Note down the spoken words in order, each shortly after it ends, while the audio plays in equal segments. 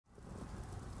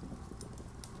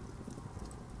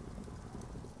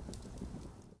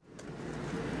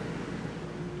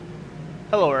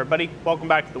Hello everybody, welcome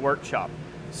back to the workshop.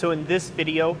 So in this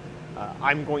video,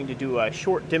 I'm going to do a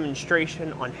short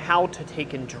demonstration on how to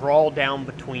take and draw down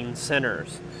between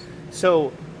centers.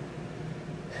 So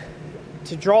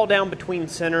to draw down between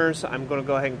centers, I'm going to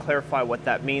go ahead and clarify what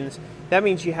that means. That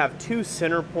means you have two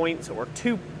center points or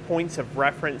 2 points of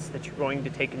reference that you're going to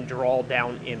take and draw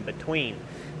down in between.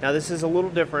 Now this is a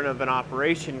little different of an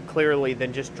operation clearly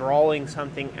than just drawing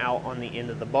something out on the end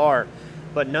of the bar.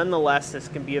 But nonetheless, this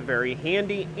can be a very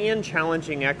handy and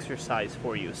challenging exercise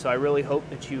for you. So I really hope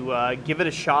that you give it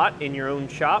a shot in your own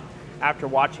shop after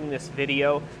watching this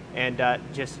video and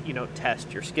just,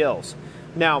 test your skills.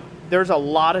 Now, there's a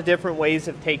lot of different ways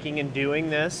of taking and doing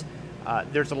this.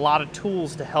 There's a lot of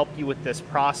tools to help you with this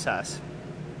process.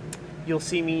 You'll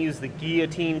see me use the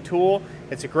guillotine tool.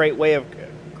 It's a great way of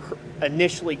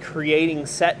initially creating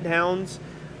set downs.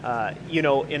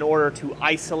 In order to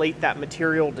isolate that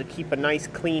material to keep a nice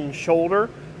clean shoulder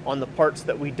on the parts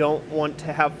that we don't want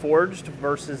to have forged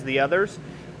versus the others.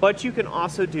 But you can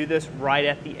also do this right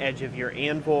at the edge of your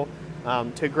anvil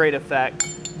to great effect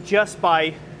just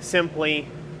by simply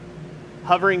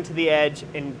hovering to the edge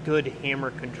and good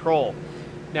hammer control.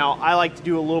 Now I like to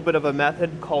do a little bit of a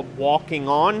method called walking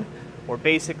on, or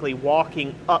basically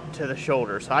walking up to the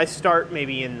shoulder. So I start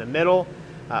maybe in the middle.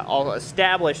 I'll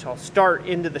start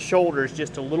into the shoulders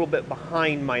just a little bit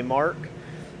behind my mark,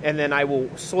 and then I will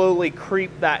slowly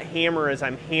creep that hammer as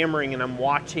I'm hammering, and I'm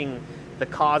watching the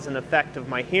cause and effect of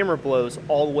my hammer blows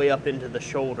all the way up into the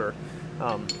shoulder.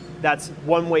 That's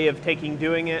one way of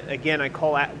doing it. Again, I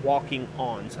call that walking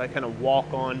on. So I kind of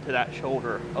walk on to that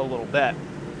shoulder a little bit.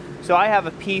 So I have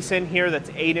a piece in here that's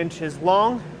 8 inches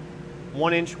long,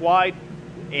 1 inch wide,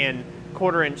 and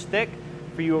 1/4 inch thick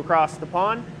for you across the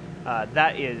pond.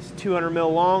 That is 200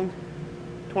 mil long,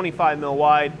 25 mil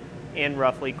wide, and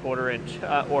roughly 1/4 inch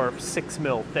or 6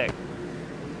 mil thick.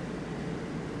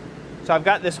 So I've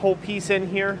got this whole piece in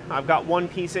here. I've got one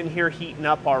piece in here heating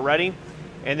up already.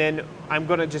 And then I'm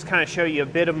going to just kind of show you a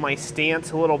bit of my stance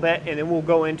a little bit, and then we'll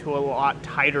go into a lot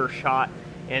tighter shot,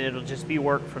 and it'll just be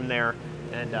work from there.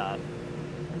 And,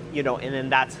 and then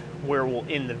that's where we'll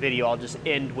end the video. I'll just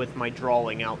end with my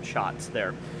drawing out shots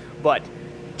there. But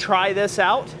try this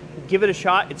out, give it a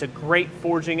shot. It's a great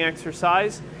forging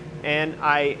exercise, and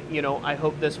I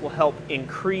hope this will help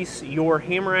increase your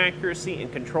hammer accuracy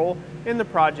and control in the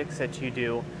projects that you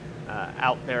do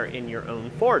out there in your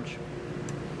own forge.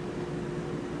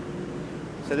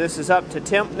 So this is up to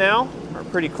temp now, or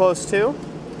pretty close to.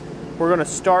 We're going to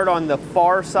start on the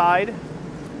far side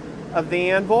of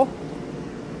the anvil,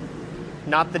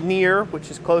 not the near, which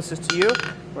is closest to you.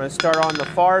 We're going to start on the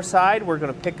far side. We're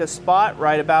going to pick a spot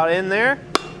right about in there.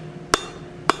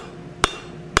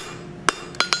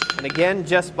 And again,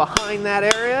 just behind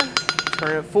that area,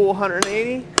 turn it full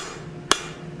 180.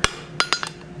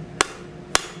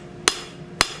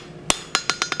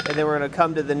 And then we're going to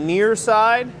come to the near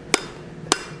side.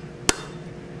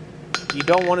 You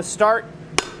don't want to start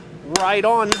right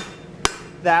on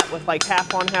that with like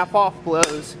half on, half off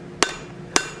blows.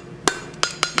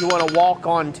 You want to walk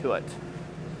onto it.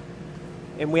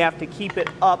 And we have to keep it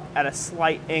up at a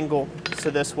slight angle, so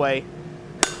this way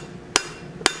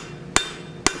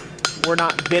we're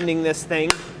not bending this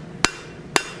thing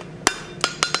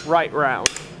right round.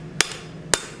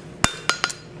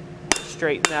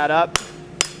 Straighten that up,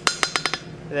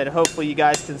 and then hopefully you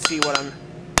guys can see what I'm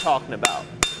talking about.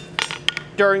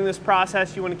 During this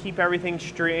process, you want to keep everything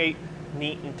straight,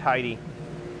 neat, and tidy.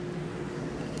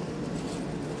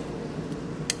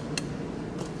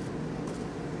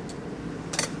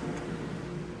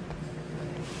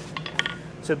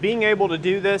 So being able to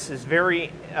do this is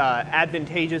very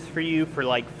advantageous for you for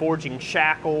like forging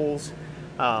shackles,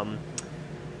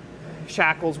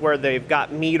 shackles where they've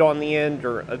got meat on the end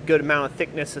or a good amount of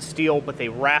thickness of steel, but they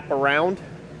wrap around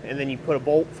and then you put a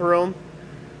bolt through them.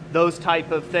 Those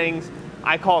type of things.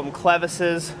 I call them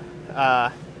clevises.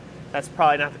 That's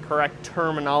probably not the correct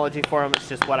terminology for them. It's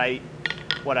just what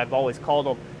I've always called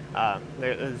them.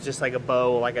 It's just like a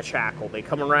bow, like a shackle. They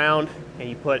come around and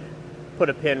you put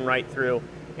a pin right through,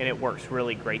 and it works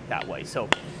really great that way. So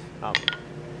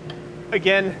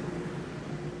again,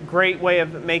 great way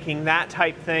of making that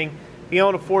type thing. Being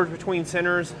able to forge between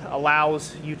centers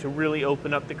allows you to really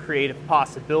open up the creative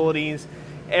possibilities.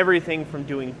 Everything from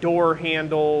doing door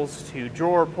handles to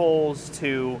drawer pulls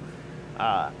to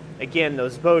again,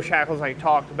 those bow shackles I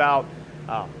talked about,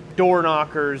 door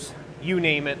knockers, you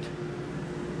name it.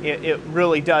 It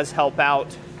really does help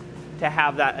out to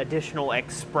have that additional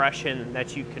expression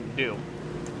that you can do.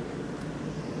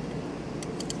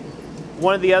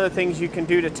 One of the other things you can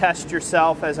do to test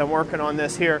yourself as I'm working on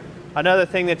this here, another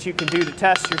thing that you can do to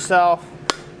test yourself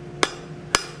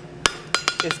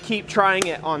is keep trying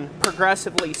it on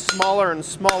progressively smaller and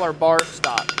smaller bar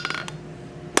stock.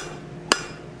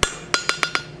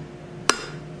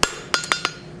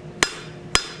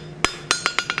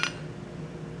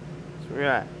 So we're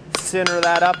gonna center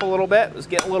that up a little bit. It was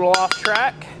getting a little off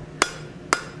track.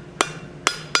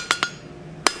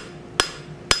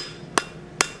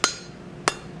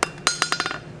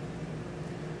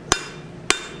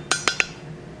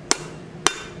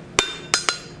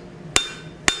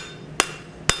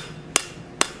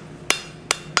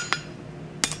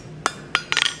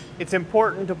 It's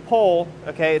important to pull,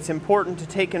 okay, it's important to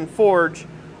take and forge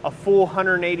a full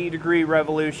 180-degree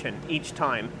revolution each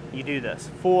time you do this.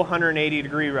 Full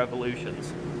 180-degree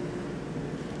revolutions.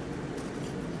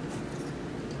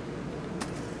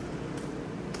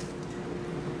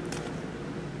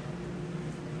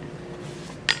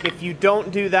 If you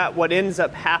don't do that, what ends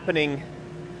up happening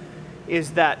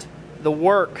is that the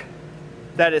work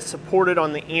that is supported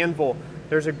on the anvil,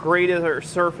 there's a greater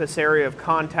surface area of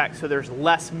contact, so there's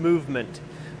less movement,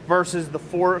 versus the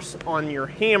force on your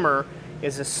hammer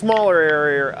is a smaller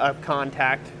area of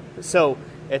contact, so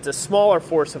it's a smaller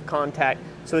force of contact,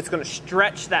 so it's going to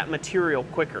stretch that material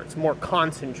quicker. It's more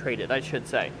concentrated, I should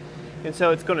say. And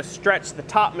so it's going to stretch the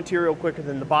top material quicker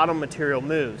than the bottom material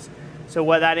moves. So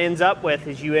what that ends up with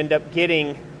is you end up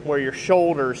getting where your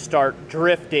shoulders start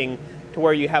drifting to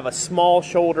where you have a small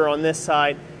shoulder on this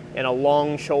side and a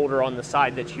long shoulder on the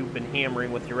side that you've been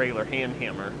hammering with your regular hand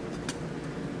hammer.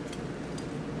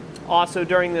 Also,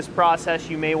 during this process,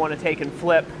 you may want to take and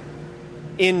flip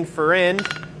end for end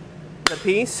the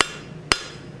piece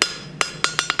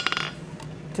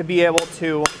to be able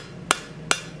to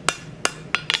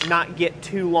not get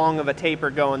too long of a taper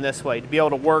going this way, to be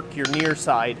able to work your near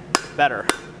side better.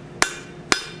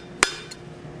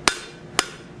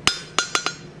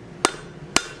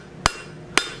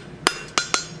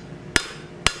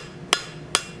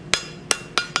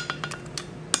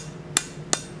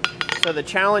 So the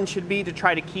challenge should be to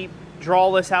try to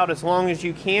draw this out as long as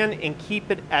you can and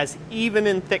keep it as even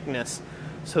in thickness.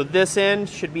 So this end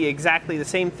should be exactly the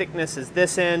same thickness as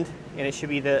this end, and it should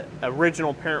be the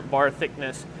original parent bar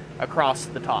thickness across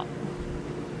the top.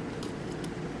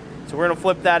 So we're going to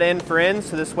flip that end for end,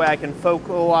 so this way I can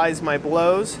focalize my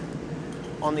blows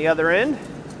on the other end,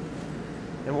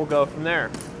 and we'll go from there.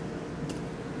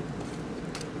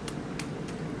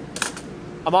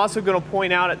 I'm also going to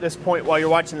point out at this point while you're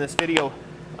watching this video,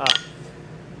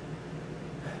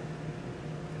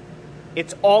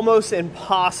 it's almost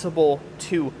impossible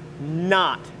to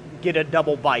not get a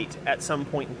double bite at some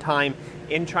point in time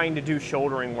in trying to do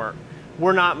shouldering work.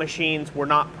 We're not machines, we're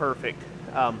not perfect.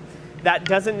 That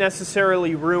doesn't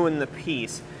necessarily ruin the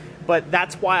piece, but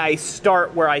that's why I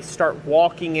start where I start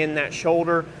walking in that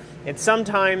shoulder, and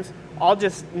sometimes I'll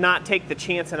just not take the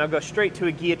chance and I'll go straight to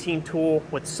a guillotine tool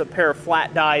with a pair of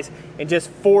flat dies and just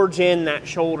forge in that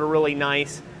shoulder really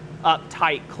nice, up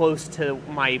tight, close to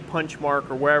my punch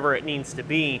mark or wherever it needs to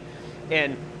be.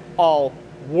 And I'll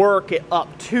work it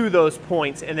up to those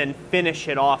points and then finish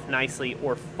it off nicely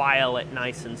or file it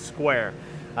nice and square.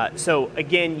 So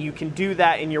again, you can do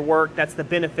that in your work. That's the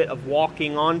benefit of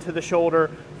walking onto the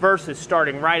shoulder versus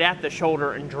starting right at the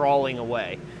shoulder and drawing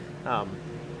away.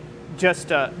 Just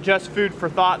food for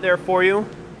thought there for you.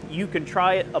 You can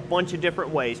try it a bunch of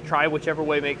different ways. Try whichever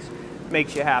way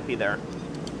makes you happy there.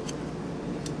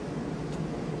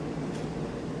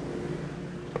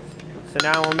 So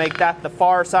now we'll make that the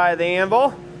far side of the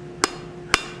anvil.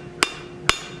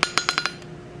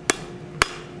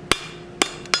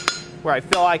 Where I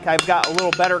feel like I've got a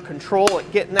little better control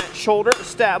at getting that shoulder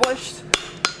established.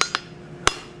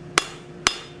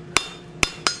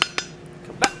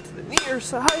 Come back to the near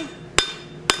side.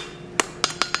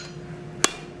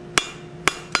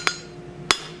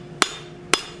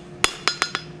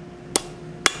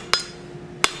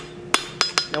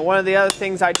 Now, one of the other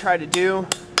things I try to do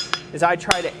is I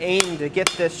try to aim to get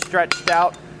this stretched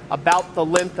out about the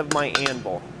length of my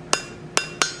anvil.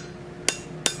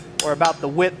 Or about the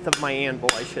width of my anvil,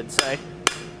 I should say.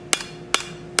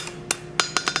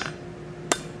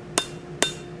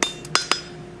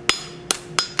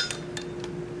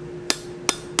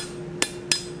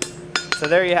 So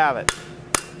there you have it.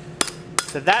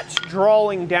 So that's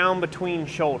drawing down between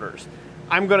shoulders.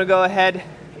 I'm going to go ahead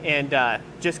and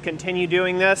just continue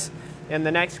doing this in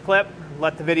the next clip.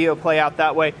 Let the video play out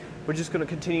that way. We're just going to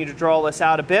continue to draw this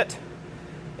out a bit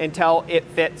until it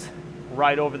fits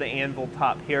right over the anvil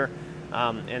top here.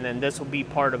 And then this will be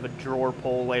part of a drawer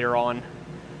pull later on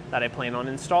that I plan on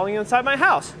installing inside my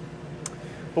house.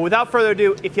 But without further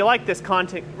ado, if you like this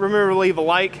content, remember to leave a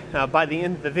like by the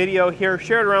end of the video here.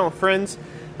 Share it around with friends.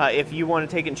 if you want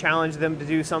to take and challenge them to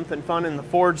do something fun in the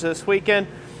forge this weekend.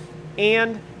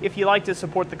 And if you like to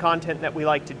support the content that we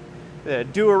like to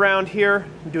do around here,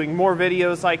 doing more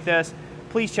videos like this,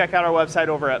 please check out our website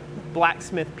over at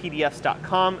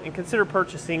blacksmithpdfs.com and consider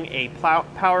purchasing a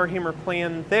power hammer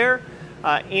plan there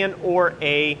and or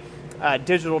a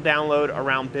digital download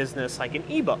around business like an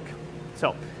ebook.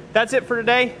 So that's it for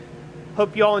today.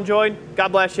 Hope you all enjoyed.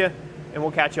 God bless you, and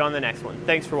we'll catch you on the next one.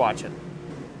 Thanks for watching.